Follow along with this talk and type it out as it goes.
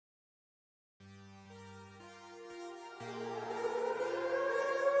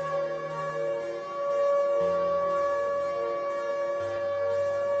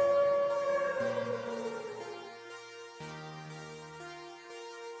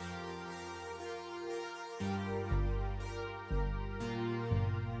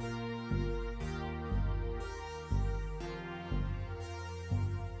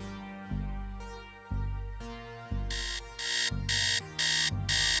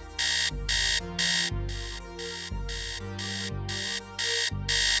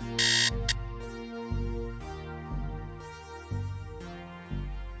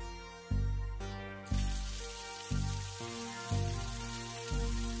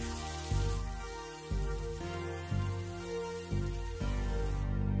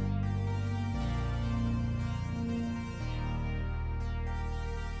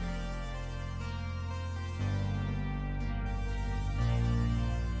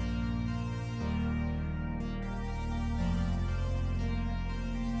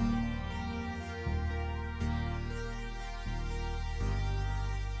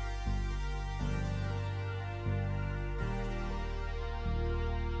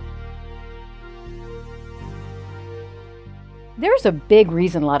There's a big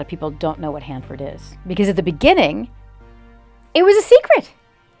reason a lot of people don't know what Hanford is, because at the beginning, it was a secret.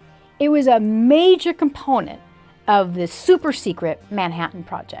 It was a major component of the super secret Manhattan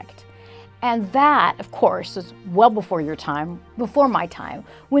Project. And that, of course, was well before your time, before my time,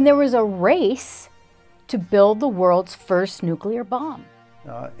 when there was a race to build the world's first nuclear bomb.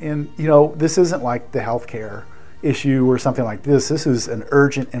 And you know, this isn't like the healthcare issue or something like this. This is an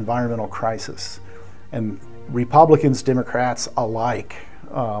urgent environmental crisis. And Republicans, Democrats alike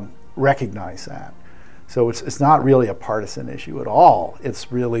recognize that. So it's not really a partisan issue at all.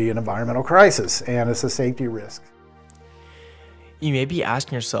 It's really an environmental crisis, and it's a safety risk. You may be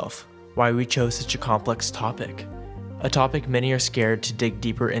asking yourself why we chose such a complex topic, a topic many are scared to dig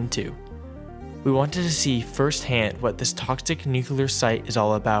deeper into. We wanted to see firsthand what this toxic nuclear site is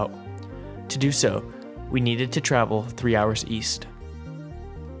all about. To do so, we needed to travel 3 hours east.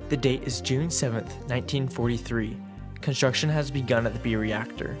 The date is June 7th, 1943. Construction has begun at the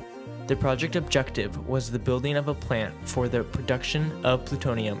B-Reactor. The project objective was the building of a plant for the production of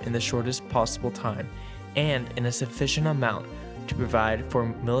plutonium in the shortest possible time and in a sufficient amount to provide for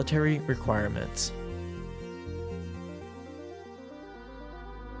military requirements.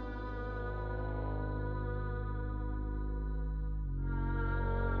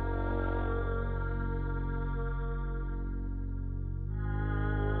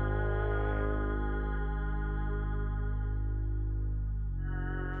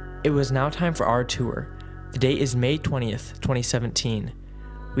 It was now time for our tour. The date is May 20th, 2017.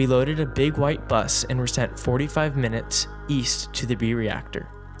 We loaded a big white bus and were sent 45 minutes east to the B-Reactor.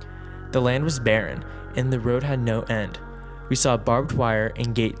 The land was barren and the road had no end. We saw barbed wire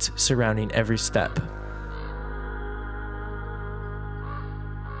and gates surrounding every step.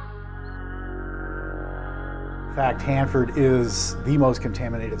 In fact, Hanford is the most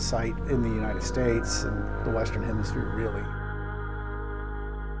contaminated site in the United States and the Western Hemisphere, really.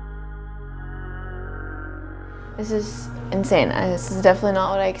 This is insane. This is definitely not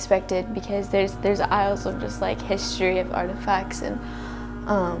what I expected, because there's aisles of just like history of artifacts, and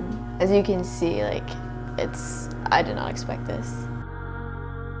as you can see, like I did not expect this.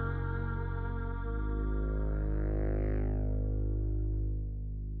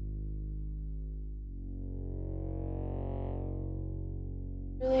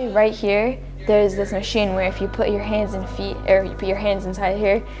 Really, right here, there's this machine where if you put your hands and feet, or you put your hands inside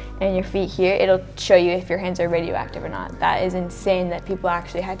here and your feet here, it'll show you if your hands are radioactive or not. That is insane that people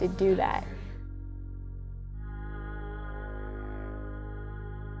actually had to do that.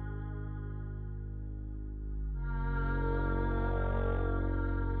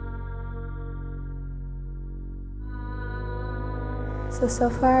 So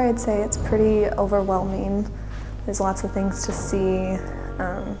far I'd say it's pretty overwhelming. There's lots of things to see.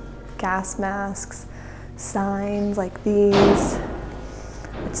 Gas masks, signs like these.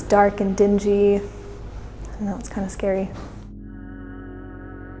 It's dark and dingy. I don't know, it's kind of scary.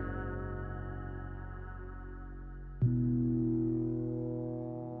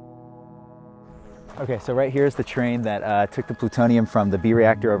 Okay, so right here is the train that took the plutonium from the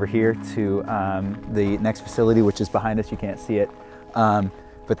B-Reactor over here to the next facility, which is behind us. You can't see it.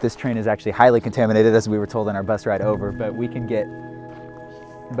 But this train is actually highly contaminated, as we were told on our bus ride over, but we can get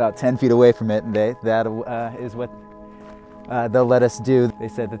about 10 feet away from it, and that is what they'll let us do. They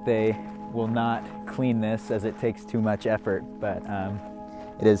said that they will not clean this as it takes too much effort, but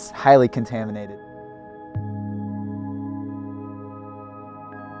it is highly contaminated.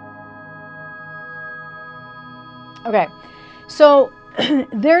 Okay, so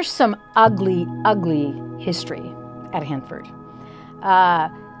there's some ugly, ugly history at Hanford.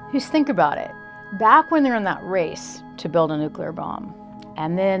 Just think about it. Back when they're in that race to build a nuclear bomb,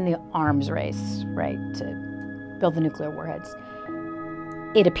 and then the arms race, right, to build the nuclear warheads,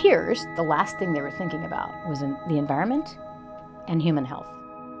 it appears the last thing they were thinking about was the environment and human health.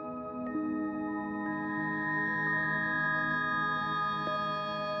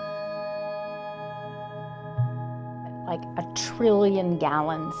 Like 1 trillion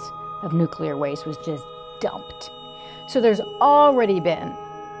gallons of nuclear waste was just dumped. So there's already been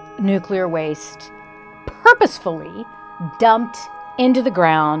nuclear waste purposefully dumped into the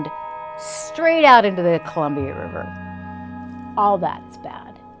ground, straight out into the Columbia River. All that is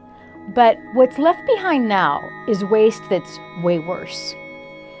bad. But what's left behind now is waste that's way worse.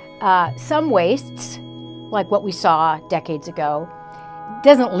 Some wastes, like what we saw decades ago,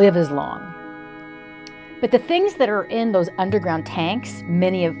 doesn't live as long. But the things that are in those underground tanks,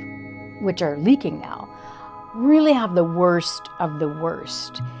 many of which are leaking now, really have the worst of the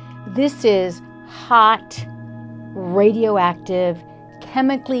worst. This is hot, radioactive,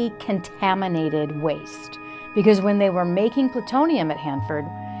 chemically contaminated waste because when they were making plutonium at Hanford,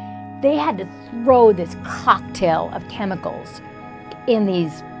 they had to throw this cocktail of chemicals in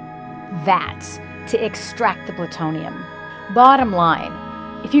these vats to extract the plutonium. Bottom line,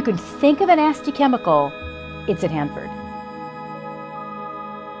 if you could think of a nasty chemical, it's at Hanford.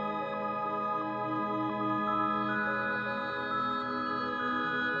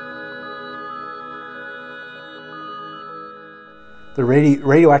 The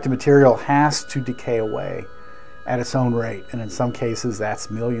radioactive material has to decay away at its own rate, and in some cases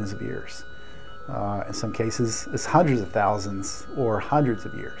that's millions of years. In some cases it's hundreds of thousands or hundreds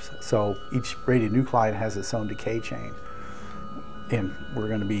of years. So each radionuclide has its own decay chain. And we're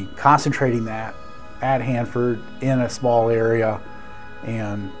going to be concentrating that at Hanford in a small area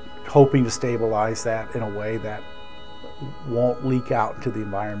and hoping to stabilize that in a way that won't leak out into the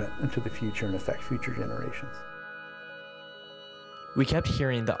environment, into the future, and affect future generations. We kept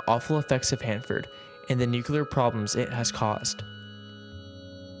hearing the awful effects of Hanford and the nuclear problems it has caused.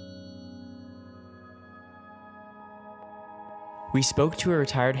 We spoke to a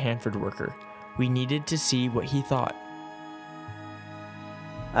retired Hanford worker. We needed to see what he thought.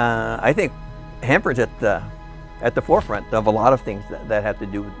 I think Hanford's at the forefront of a lot of things that have to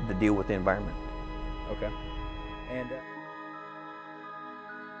do with the deal with the environment. Okay. And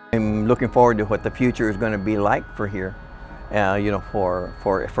I'm looking forward to what the future is going to be like for here. You know,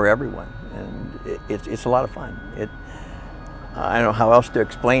 for everyone, and it's a lot of fun. I don't know how else to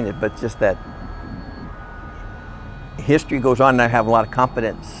explain it, but just that history goes on, and I have a lot of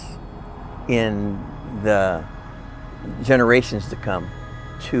confidence in the generations to come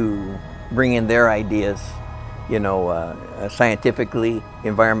to bring in their ideas, you know, scientifically,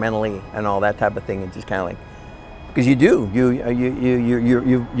 environmentally, and all that type of thing, and just kind of like, because you're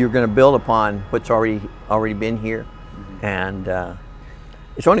going to build upon what's already been here. And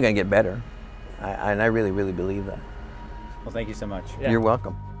it's only going to get better, and I really, really believe that. well, thank you so much. You're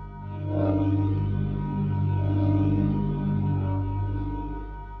welcome.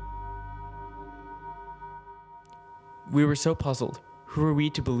 We were so puzzled. Who were we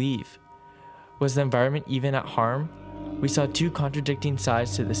to believe? Was the environment even at harm? We saw two contradicting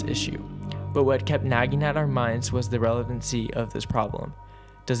sides to this issue, but what kept nagging at our minds was the relevancy of this problem.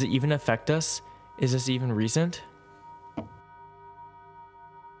 Does it even affect us? Is this even recent?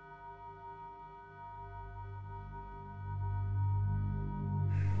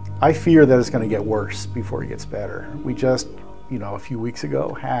 I fear that it's going to get worse before it gets better. We just, a few weeks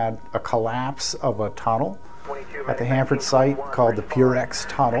ago had a collapse of a tunnel at the Hanford site called the PureX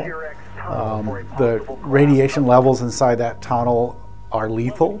tunnel. The radiation levels inside that tunnel are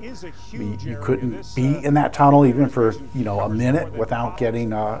lethal. You couldn't be in that tunnel even for a minute without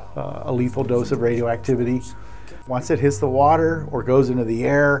getting a lethal dose of radioactivity. Once it hits the water or goes into the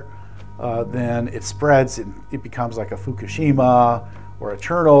air, then it spreads and it becomes like a Fukushima or a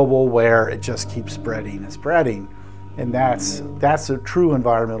Chernobyl, where it just keeps spreading and spreading. And that's a true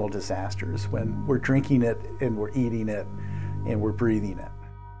environmental disaster, is when we're drinking it and we're eating it and we're breathing it.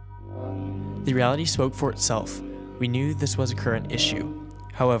 The reality spoke for itself. We knew this was a current issue.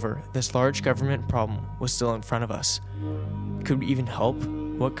 However, this large government problem was still in front of us. Could we even help?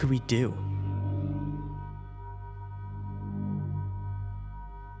 What could we do?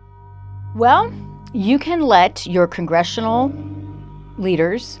 Well, you can let your congressional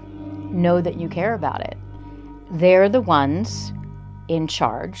leaders know that you care about it. They're the ones in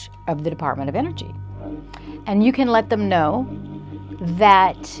charge of the Department of Energy. And you can let them know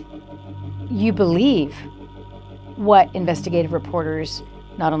that you believe what investigative reporters,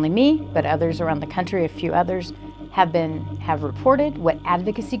 not only me, but others around the country, a few others, have reported, what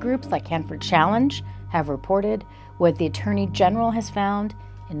advocacy groups like Hanford Challenge have reported, what the Attorney General has found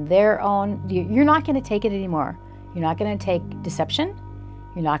in their own. You're not going to take it anymore. You're not going to take deception.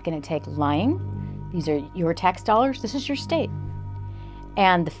 You're not going to take lying. These are your tax dollars. This is your state.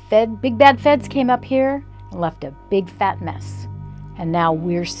 And the big bad feds came up here and left a big fat mess. And now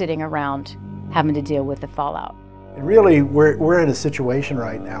we're sitting around having to deal with the fallout. And really, we're in a situation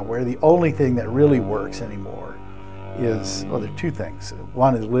right now where the only thing that really works anymore is, well, there are two things.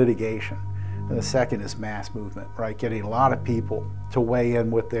 One is litigation, and the second is mass movement, right? Getting a lot of people to weigh in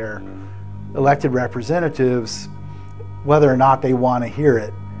with their elected representatives, whether or not they want to hear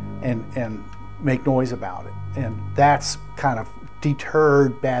it, and make noise about it. And that's kind of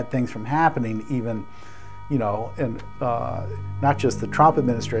deterred bad things from happening, even, and not just the Trump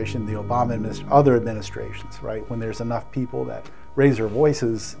administration, the Obama administration, other administrations, right? When there's enough people that raise their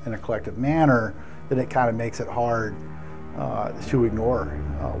voices in a collective manner, then it kind of makes it hard to ignore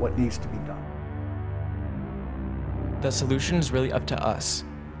what needs to be done. The solution is really up to us.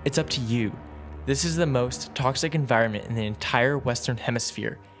 It's up to you. This is the most toxic environment in the entire Western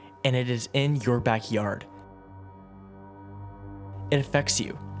Hemisphere, and it is in your backyard. It affects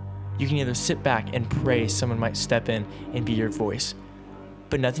you. You can either sit back and pray someone might step in and be your voice,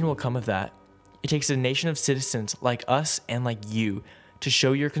 but nothing will come of that. It takes a nation of citizens like us and like you to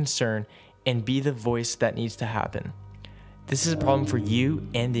show your concern and be the voice that needs to happen. This is a problem for you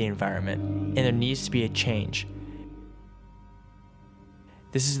and the environment, and there needs to be a change.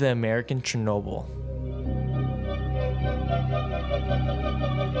 This is the American Chernobyl.